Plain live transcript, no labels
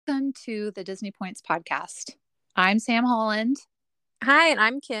welcome to the Disney Points podcast. I'm Sam Holland. Hi, and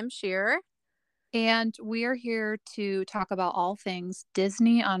I'm Kim Shearer. And we are here to talk about all things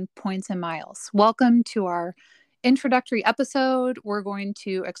Disney on Points and Miles. Welcome to our introductory episode. We're going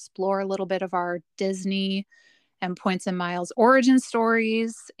to explore a little bit of our Disney and Points and Miles origin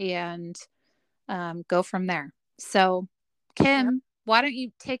stories and go from there. So, Kim, why don't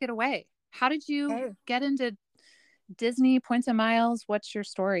you take it away? How did you get into Disney, Points and Miles? What's your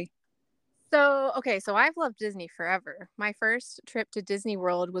story? So I've loved Disney forever. My first trip to Disney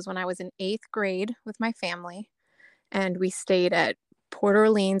World was when I was in 8th grade with my family, and we stayed at Port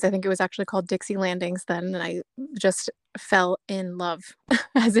Orleans. I think it was actually called Dixie Landings then, and I just fell in love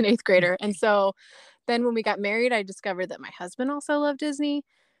as an 8th grader. And so then when we got married, I discovered that my husband also loved Disney.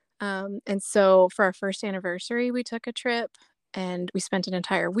 And so for our first anniversary, we took a trip, and we spent an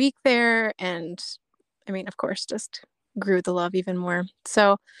entire week there. And I mean, of course, just grew the love even more.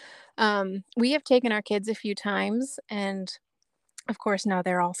 So we have taken our kids a few times, and of course now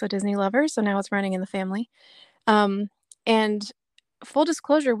they're also Disney lovers, so now it's running in the family. And full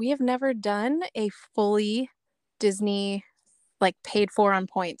disclosure, we have never done a fully Disney, like, paid for on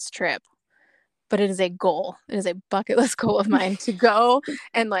points trip, but it is a goal. It is a bucket list goal of mine to go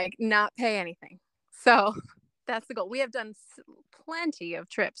and like not pay anything. So that's the goal. We have done plenty of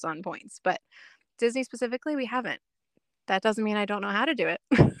trips on points, but Disney specifically, we haven't. That doesn't mean I don't know how to do it.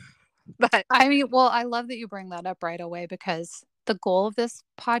 But I mean, well, I love that you bring that up right away, because the goal of this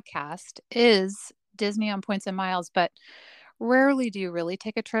podcast is Disney on Points and Miles, but rarely do you really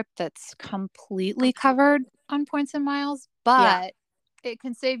take a trip that's completely covered on Points and Miles, but it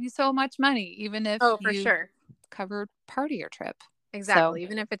can save you so much money, even if for you sure covered part of your trip. Exactly. So,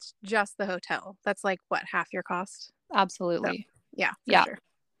 even if it's just the hotel, that's like what, half your cost? Absolutely. So, for sure.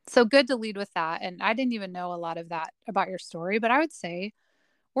 So good to lead with that. And I didn't even know a lot of that about your story, but I would say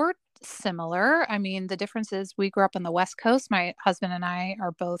we're similar. I mean, the difference is we grew up on the West Coast. My husband and I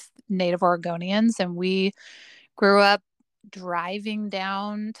are both native Oregonians, and we grew up driving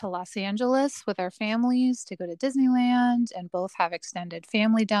down to Los Angeles with our families to go to Disneyland, and both have extended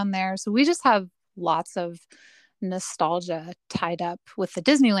family down there. So we just have lots of nostalgia tied up with the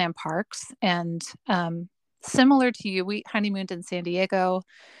Disneyland parks. And similar to you, we honeymooned in San Diego,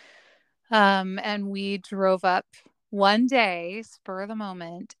 and we drove up one day, spur of the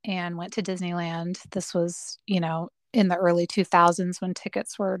moment, and went to Disneyland. This was, in the early 2000s, when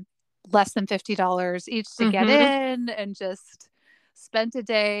tickets were less than $50 each to get in, and just spent a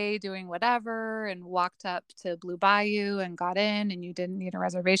day doing whatever, and walked up to Blue Bayou and got in, and you didn't need a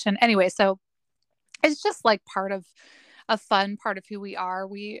reservation. Anyway, so it's just like part of a fun part of who we are.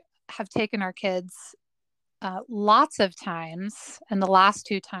 We have taken our kids lots of times, and the last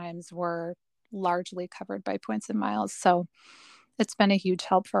 2 times were largely covered by Points and Miles. So it's been a huge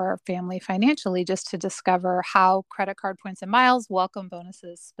help for our family financially, just to discover how credit card points and miles, welcome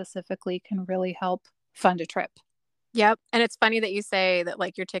bonuses specifically, can really help fund a trip. Yep. And it's funny that you say that,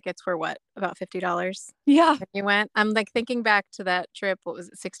 like, your tickets were what, about $50? Yeah. When you went. I'm like thinking back to that trip, what was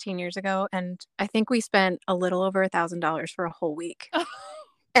it, 16 years ago? And I think we spent a little over $1,000 for a whole week.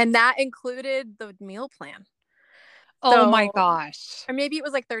 And that included the meal plan. Oh my gosh. Or maybe it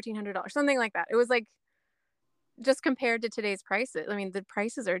was like $1,300, something like that. It was like, just compared to today's prices, I mean, the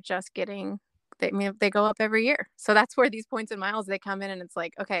prices are just they go up every year. So that's where these points and miles, they come in, and it's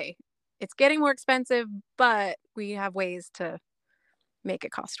like, okay, it's getting more expensive, but we have ways to make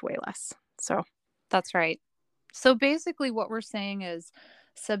it cost way less. So that's right. So basically what we're saying is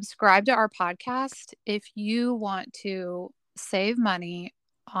subscribe to our podcast if you want to save money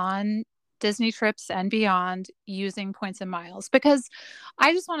on Disney trips and beyond using points and miles. Because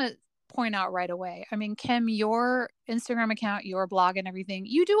I just want to point out right away, I mean, Kim, your Instagram account, your blog and everything,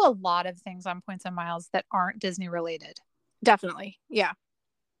 you do a lot of things on points and miles that aren't Disney related. Definitely. Yeah.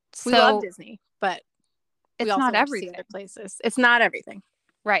 So we love Disney, but it's not everything. See other places. It's not everything.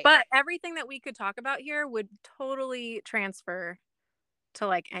 Right. But everything that we could talk about here would totally transfer to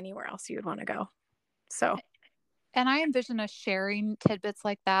like anywhere else you would want to go. So. And I envision us sharing tidbits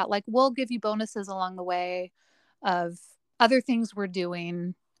like that. Like, we'll give you bonuses along the way of other things we're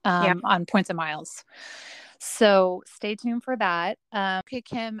doing on points and miles. So stay tuned for that. Okay,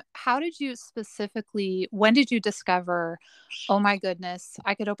 Kim, when did you discover, oh my goodness,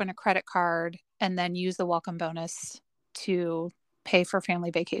 I could open a credit card and then use the welcome bonus to pay for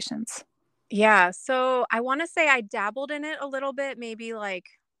family vacations? Yeah. So I want to say I dabbled in it a little bit, maybe like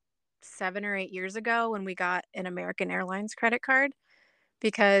 7 or 8 years ago, when we got an American Airlines credit card,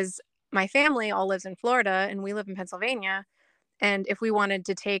 because my family all lives in Florida and we live in Pennsylvania. And if we wanted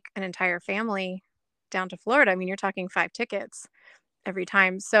to take an entire family down to Florida, I mean, you're talking 5 tickets. every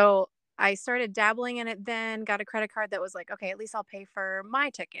time. So I started dabbling in it then, got a credit card that was like, okay, at least I'll pay for my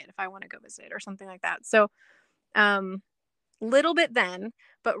ticket if I want to go visit or something like that. So, um, little bit then,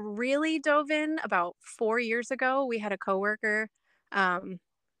 but really dove in about 4 years ago. We had a coworker. Um,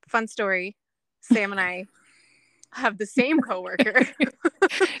 Fun story. Sam and I have the same coworker.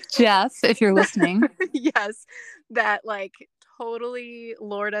 Jess, if you're listening. Yes, that like totally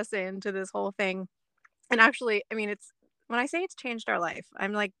lured us into this whole thing. And actually, I mean, it's when I say it's changed our life,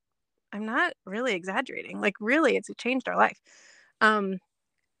 I'm like, I'm not really exaggerating. Like, really, it's changed our life. Um,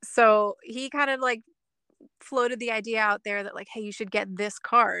 so he kind of like floated the idea out there that like, hey, you should get this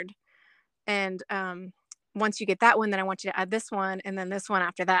card, and once you get that one, then I want you to add this one, and then this one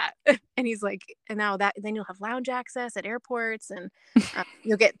after that. And he's like, and now that then you'll have lounge access at airports, and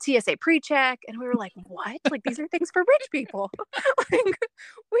you'll get TSA pre-check. And we were like, what? Like these are things for rich people. Like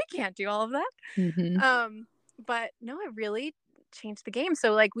we can't do all of that. Mm-hmm. But no, it really changed the game.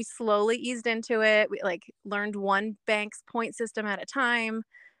 So like we slowly eased into it. We like learned one bank's point system at a time.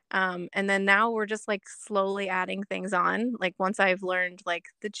 And then now we're just like slowly adding things on. Like once I've learned like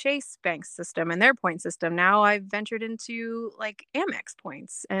the Chase bank system and their point system, now I've ventured into like Amex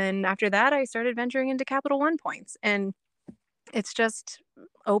points. And after that, I started venturing into Capital One points. And it's just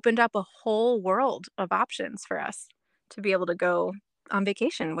opened up a whole world of options for us to be able to go on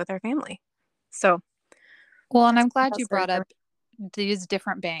vacation with our family. So Well, and that's I'm glad that's you brought up these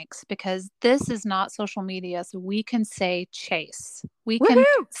different banks because this is not social media. So we can say Chase. We can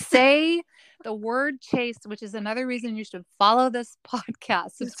woohoo! say the word Chase, which is another reason you should follow this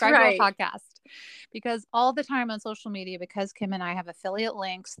podcast, subscribe to our podcast. Because all the time on social media, because Kim and I have affiliate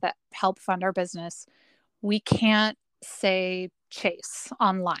links that help fund our business, we can't say Chase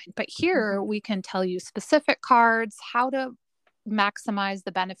online. But here we can tell you specific cards, how to maximize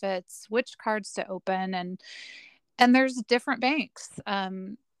the benefits, which cards to open, and there's different banks. A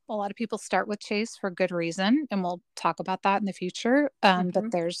lot of people start with Chase for good reason, and we'll talk about that in the future.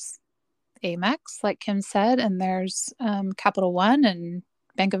 But there's Amex, like Kim said, and there's Capital One and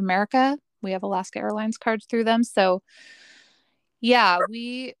Bank of America. We have Alaska Airlines cards through them. So yeah,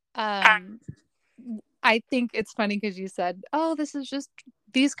 we I think it's funny because you said, oh, this is just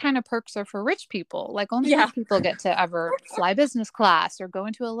these kind of perks are for rich people. Like only rich people get to ever fly business class or go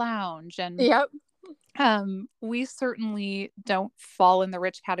into a lounge. And we certainly don't fall in the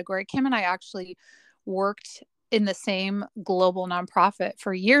rich category. Kim and I actually worked in the same global nonprofit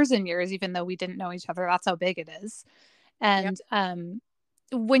for years and years, even though we didn't know each other. That's how big it is. And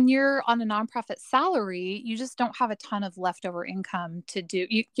when you're on a nonprofit salary, you just don't have a ton of leftover income to do.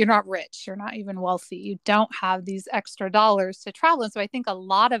 You're not rich. You're not even wealthy. You don't have these extra dollars to travel. And so I think a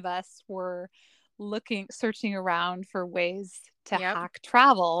lot of us were searching around for ways to hack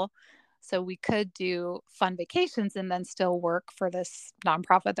travel so we could do fun vacations and then still work for this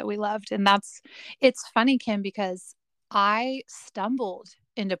nonprofit that we loved. And it's funny, Kim, because I stumbled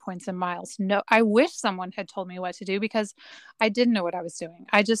into points and miles. No, I wish someone had told me what to do because I didn't know what I was doing.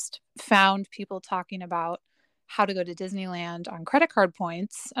 I just found people talking about how to go to Disneyland on credit card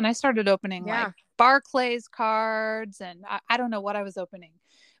points. And I started opening like Barclays cards and I don't know what I was opening,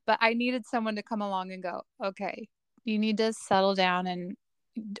 but I needed someone to come along and go, okay, you need to settle down and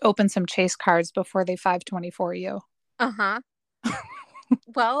open some Chase cards before they 524 you.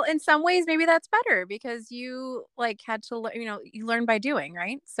 Well, in some ways, maybe that's better because you like had to, you learn by doing,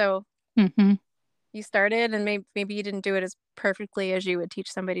 right? So you started and maybe you didn't do it as perfectly as you would teach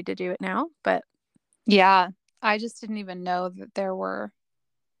somebody to do it now, but yeah, I just didn't even know that there were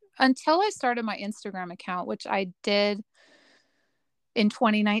until I started my Instagram account, which I did in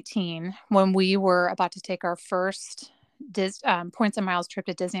 2019 when we were about to take our first points and miles trip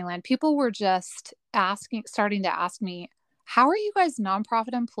to Disneyland. People were just starting to ask me, how are you guys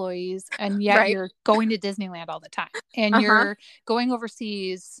nonprofit employees and yet you're going to Disneyland all the time and you're going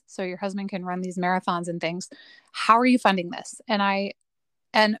overseas so your husband can run these marathons and things? How are you funding this?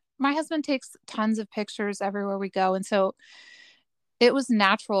 And my husband takes tons of pictures everywhere we go. And so it was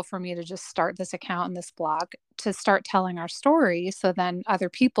natural for me to just start this account and this blog to start telling our story so then other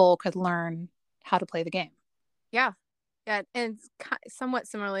people could learn how to play the game. Yeah. And somewhat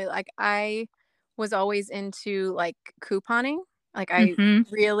similarly, like I was always into like couponing. Like I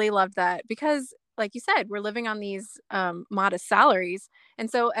really loved that because like you said, we're living on these modest salaries. And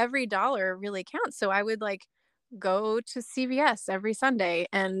so every dollar really counts. So I would like go to CVS every Sunday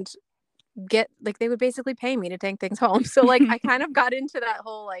and get like, they would basically pay me to take things home. So like I kind of got into that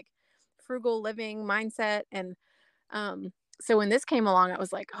whole like frugal living mindset. And so when this came along, I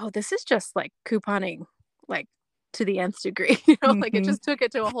was like, oh, this is just like couponing, like to the nth degree, like it just took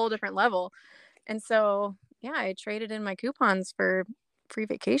it to a whole different level. And so Yeah, I traded in my coupons for free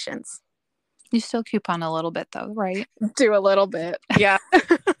vacations. You still coupon a little bit though, right? Do a little bit. Yeah.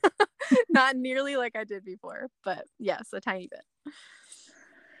 Not nearly like I did before, but yes, a tiny bit.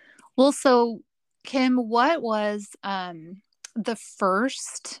 Well, so Kim, what was the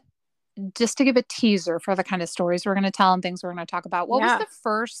first, just to give a teaser for the kind of stories we're going to tell and things we're going to talk about, what was Yeah. the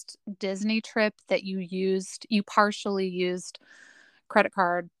first Disney trip that you partially used credit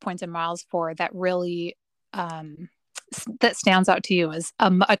card points and miles for that really that stands out to you as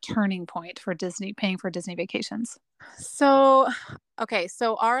a turning point for Disney, paying for Disney vacations? So, okay,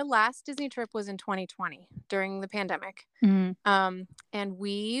 so our last Disney trip was in 2020 during the pandemic. Mm. And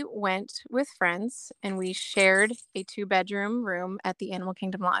we went with friends and we shared a 2-bedroom room at the Animal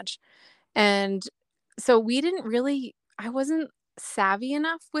Kingdom Lodge. And so we didn't really, I wasn't savvy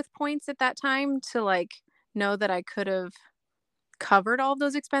enough with points at that time to like know that I could have covered all of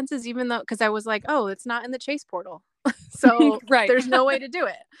those expenses, even though, because I was like, oh, it's not in the Chase portal. So Right. there's no way to do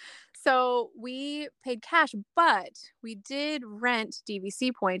it. So we paid cash, but we did rent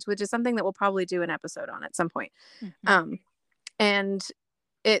DVC points, which is something that we'll probably do an episode on at some point. Mm-hmm. And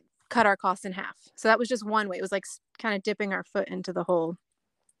it cut our costs in half. So that was just one way. It was like kind of dipping our foot into the whole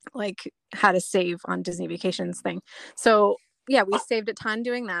like how to save on Disney vacations thing. So yeah, we saved a ton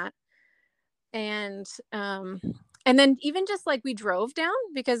doing that. And then even just like we drove down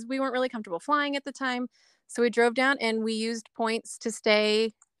because we weren't really comfortable flying at the time. So we drove down and we used points to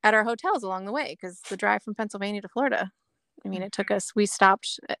stay at our hotels along the way because the drive from Pennsylvania to Florida, I mean, it took us,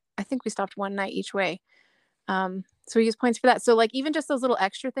 I think we stopped one night each way. So we used points for that. So like even just those little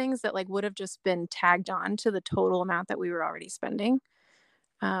extra things that like would have just been tagged on to the total amount that we were already spending.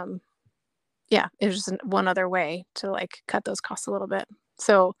 Yeah, it was just one other way to like cut those costs a little bit.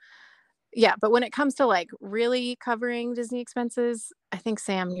 So yeah, but when it comes to like really covering Disney expenses, I think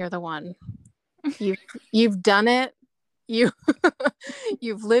Sam, you're the one. You've done it. You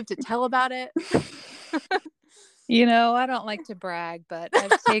you've lived to tell about it. You know, I don't like to brag, but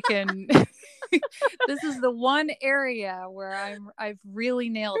I've taken this is the one area where I've really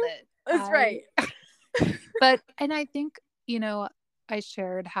nailed it. That's right. But and I think, you know, I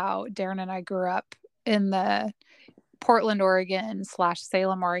shared how Darren and I grew up in the Portland, Oregon /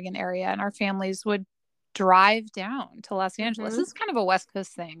 Salem, Oregon area, and our families would drive down to Los Angeles. This is kind of a West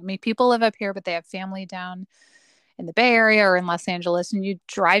Coast thing. I mean, people live up here, but they have family down in the Bay Area or in Los Angeles, and you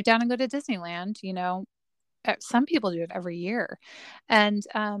drive down and go to Disneyland. You know, some people do it every year, and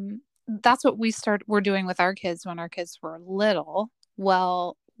that's what we're doing with our kids when our kids were little.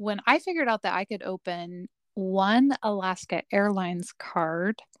 Well, when I figured out that I could open one Alaska Airlines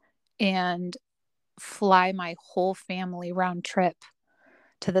card and fly my whole family round trip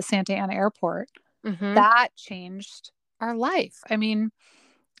to the Santa Ana airport, that changed our life. I mean,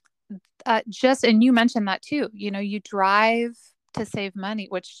 and you mentioned that too, you know, you drive to save money,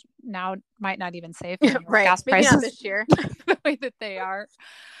 which now might not even save money. Right. Gas Maybe prices not this year. the way that they are.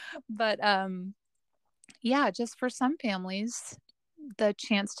 But yeah, just for some families, the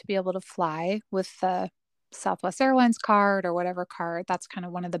chance to be able to fly with the Southwest Airlines card or whatever card, that's kind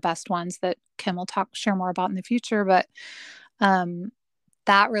of one of the best ones that Kim will share more about in the future. But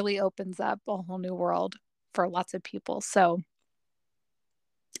that really opens up a whole new world for lots of people. So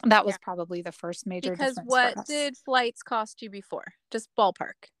that was probably the first major because difference. What did flights cost you before? Just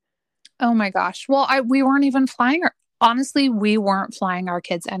ballpark. Oh my gosh. Well, we weren't even flying. Honestly, we weren't flying our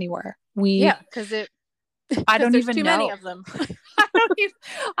kids anywhere. Because I don't there's even too know. many of them.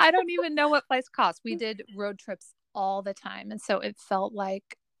 I don't even know what flights cost. We did road trips all the time, and so it felt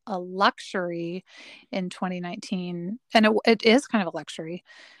like a luxury in 2019, and it is kind of a luxury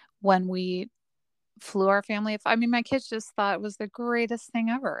when we flew our family. I mean, my kids just thought it was the greatest thing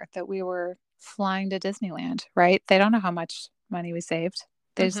ever that we were flying to Disneyland, right? They don't know how much money we saved.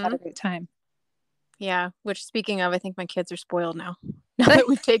 They just had a great time. Yeah, which speaking of, I think my kids are spoiled now. Now that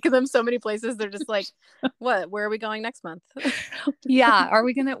we've taken them so many places, they're just like, what? Where are we going next month? Yeah. Are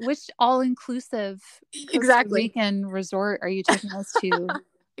we which all-inclusive exactly weekend resort are you taking us to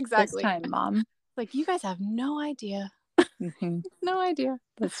this time, Mom? Like, you guys have no idea. Mm-hmm. No idea.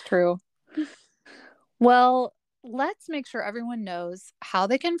 That's true. Well, let's make sure everyone knows how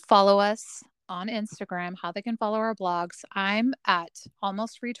they can follow us on Instagram, how they can follow our blogs. I'm at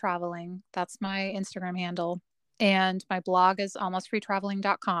Almost Free Traveling. That's my Instagram handle. And my blog is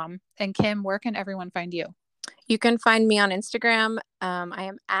almostfreetraveling.com. And Kim, where can everyone find you? You can find me on Instagram. I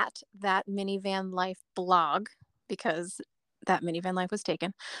am at That Minivan Life blog because That Minivan Life was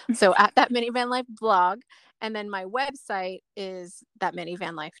taken. So at That Minivan Life blog. And then my website is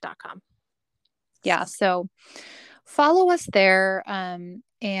thatminivanlife.com. Yeah. So follow us there.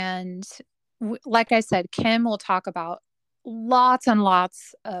 And like I said, Kim will talk about lots and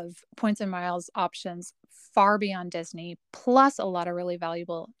lots of points and miles options far beyond Disney, plus a lot of really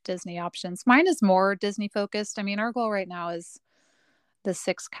valuable Disney options. Mine is more Disney focused. I mean, our goal right now is the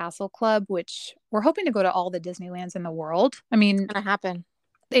Six Castle Club, which we're hoping to go to all the Disneylands in the world. I mean, Gonna happen.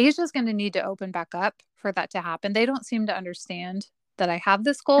 Asia's going to need to open back up for that to happen. They don't seem to understand that I have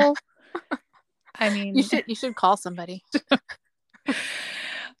this goal. I mean, You should call somebody.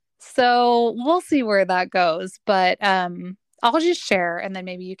 so we'll see where that goes, but I'll just share, and then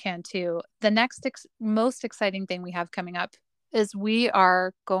maybe you can too. The next most exciting thing we have coming up is we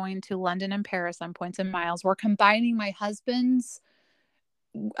are going to London and Paris on Points and Miles. We're combining my husband's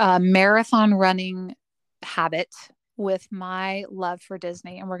marathon running habit with my love for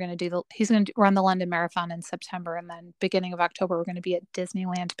Disney, and we're going to do he's going to run the London Marathon in September, and then beginning of October we're going to be at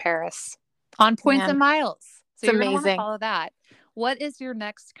Disneyland Paris on Points and Miles. So it's you're going to want to amazing. follow that. What is your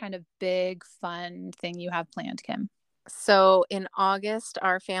next kind of big fun thing you have planned, Kim? So in August,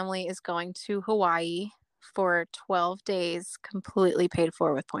 our family is going to Hawaii for 12 days, completely paid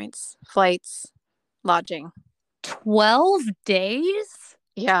for with points, flights, lodging. 12 days?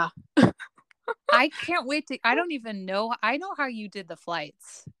 Yeah. I can't wait to, I don't even know. I know how you did the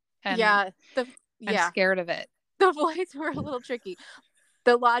flights. And yeah. I'm scared of it. The flights were a little tricky.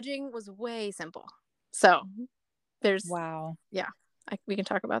 The lodging was way simple. So there's, wow. Yeah, we can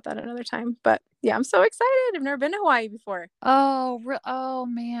talk about that another time. But yeah, I'm so excited. I've never been to Hawaii before. Oh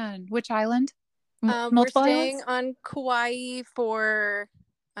man. Which island? We're staying on Kauai for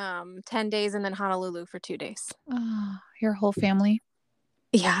 10 days and then Honolulu for 2 days. Oh, your whole family?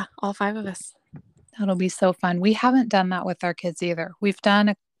 Yeah, all 5 of us. That'll be so fun. We haven't done that with our kids either. We've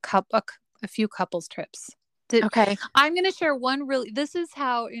done a few couples trips. Okay. I'm going to share one this is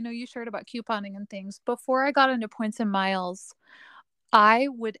how, you shared about couponing and things. Before I got into Points and Miles, I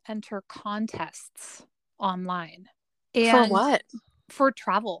would enter contests online. For what? For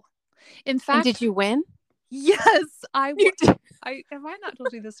travel. In fact, and did you win? Yes, I have I not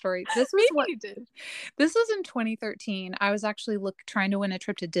told you this story? This was what you did. This was in 2013. I was actually trying to win a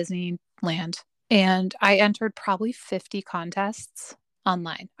trip to Disneyland, and I entered probably 50 contests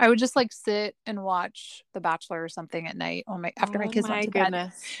online. I would just sit and watch The Bachelor or something at night after my kids went to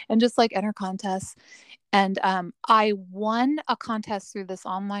bed, and just enter contests. And I won a contest through this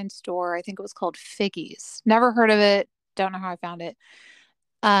online store. I think it was called Figgies. Never heard of it. Don't know how I found it.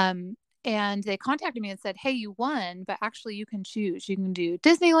 And they contacted me and said, hey, you won, but actually you can choose. You can do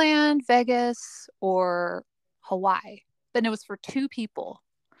Disneyland, Vegas, or Hawaii. Then it was for 2 people.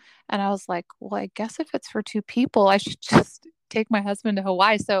 And I was like, well, I guess if it's for 2 people, I should just take my husband to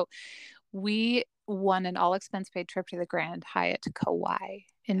Hawaii. So we won an all expense paid trip to the Grand Hyatt Kauai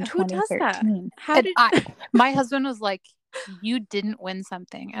in 2013. How did my husband was like, you didn't win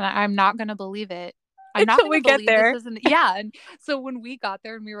something, and I'm not going to believe it. I'm not going to believe this isn't. Yeah. And so when we got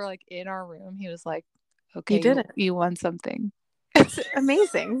there and we were in our room, he was like, okay, you did it. You won something. It's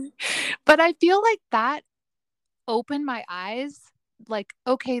amazing. But I feel like that opened my eyes.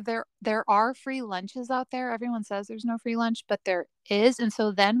 Okay, there are free lunches out there. Everyone says there's no free lunch, but there is. And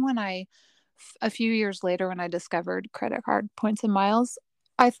so then when a few years later, when I discovered credit card Points and Miles,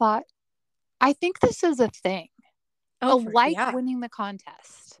 I thought, I think this is a thing. Winning the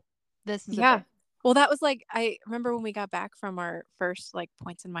contest. This is a thing. Well, that was I remember when we got back from our first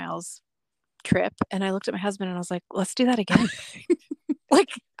Points and Miles trip, and I looked at my husband and I was like, let's do that again.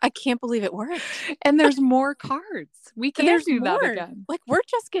 I can't believe it worked. And there's more cards. We can do that again. We're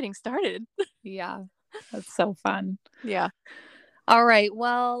just getting started. Yeah. That's so fun. Yeah. All right.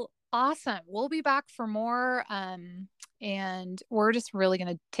 Well, awesome. We'll be back for more. And we're just really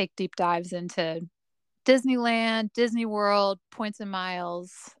going to take deep dives into Disneyland, Disney World, Points and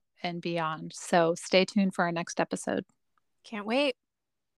Miles, and beyond. So stay tuned for our next episode. Can't wait.